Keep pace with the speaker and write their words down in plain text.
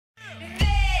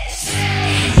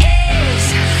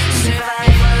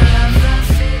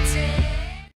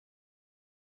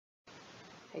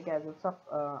guys, what's up?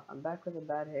 I'm back with a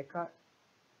bad haircut.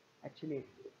 Actually,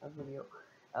 a video.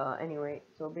 Anyway,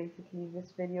 so basically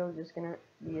this video is just gonna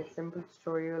be a simple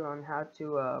tutorial on how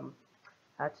to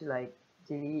like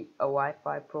delete a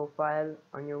Wi-Fi profile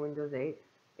on your Windows 8.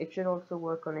 It should also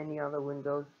work on any other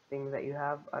Windows thing that you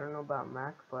have. I don't know about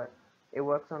Mac, but it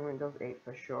works on Windows 8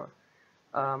 for sure.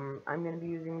 I'm gonna be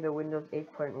using the Windows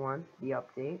 8.1, the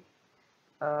update.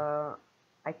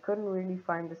 I couldn't really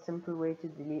find a simple way to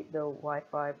delete the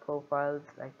Wi-Fi profiles,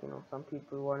 like, some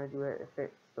people want to do it if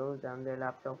it slows down their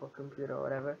laptop or computer or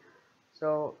whatever.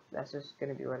 So that's just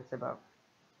gonna be what it's about.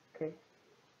 Okay.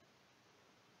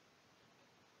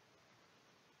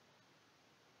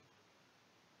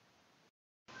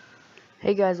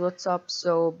 Hey guys, what's up?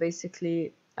 So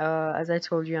basically, as I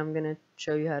told you, I'm gonna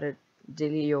show you how to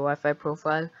delete your Wi-Fi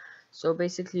profile. So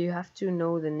basically, you have to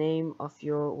know the name of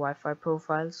your Wi-Fi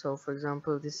profile. So for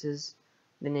example, this is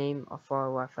the name of our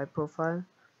Wi-Fi profile.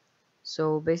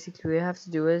 So basically, what you have to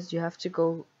do is you have to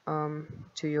go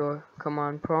to your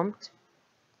command prompt.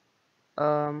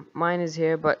 Mine is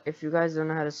here, but if you guys don't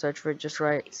know how to search for it, just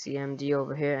write CMD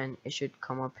over here and it should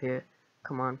come up here,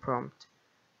 command prompt.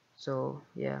 So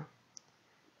yeah.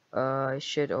 It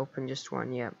should open just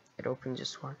one. Yeah, it opened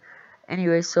just one.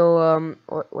 Anyway, so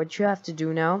what you have to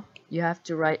do now, you have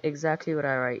to write exactly what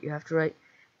I write. You have to write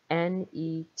NETSH,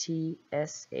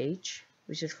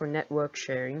 which is for network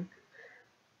sharing,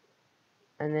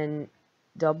 and then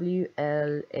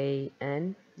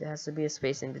WLAN. There has to be a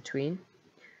space in between.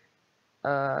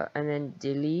 And then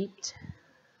delete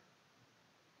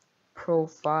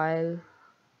profile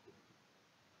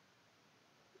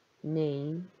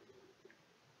name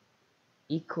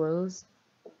equals,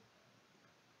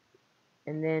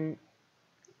 and then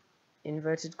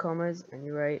inverted commas, and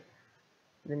you write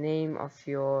the name of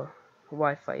your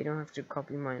Wi-Fi. You don't have to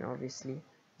copy mine, obviously.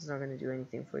 It's not going to do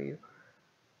anything for you.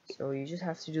 So you just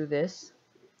have to do this,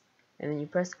 and then you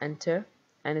press enter,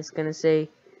 and it's going to say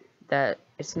that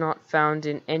it's not found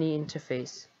in any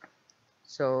interface.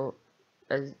 So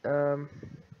as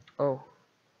oh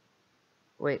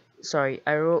wait, sorry,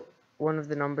 I wrote one of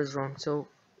the numbers wrong. So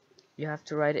you have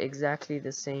to write exactly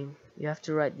the same. You have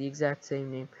to write the exact same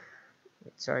name.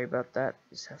 Sorry about that.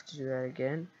 Just have to do that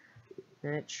again.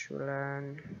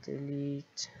 NetWLAN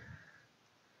delete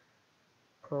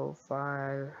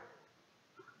profile.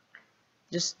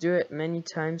 Just do it many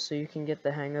times so you can get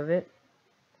the hang of it.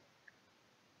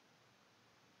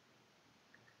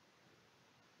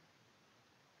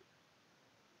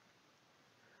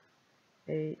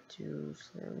 Eight, 2,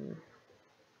 7.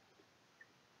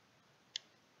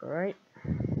 Alright.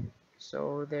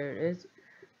 So there it is.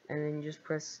 And then you just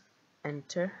press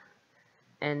enter.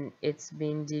 And it's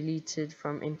being deleted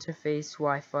from interface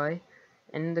Wi-Fi.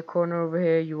 And in the corner over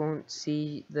here you won't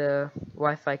see the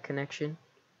Wi-Fi connection.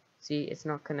 See, it's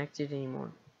not connected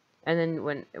anymore. And then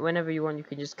whenever you want, you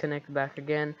can just connect back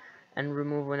again and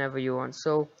remove whenever you want.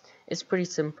 So it's pretty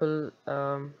simple,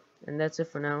 and that's it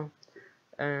for now.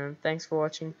 Thanks for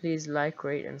watching. Please like,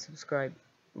 rate, and subscribe.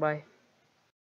 Bye.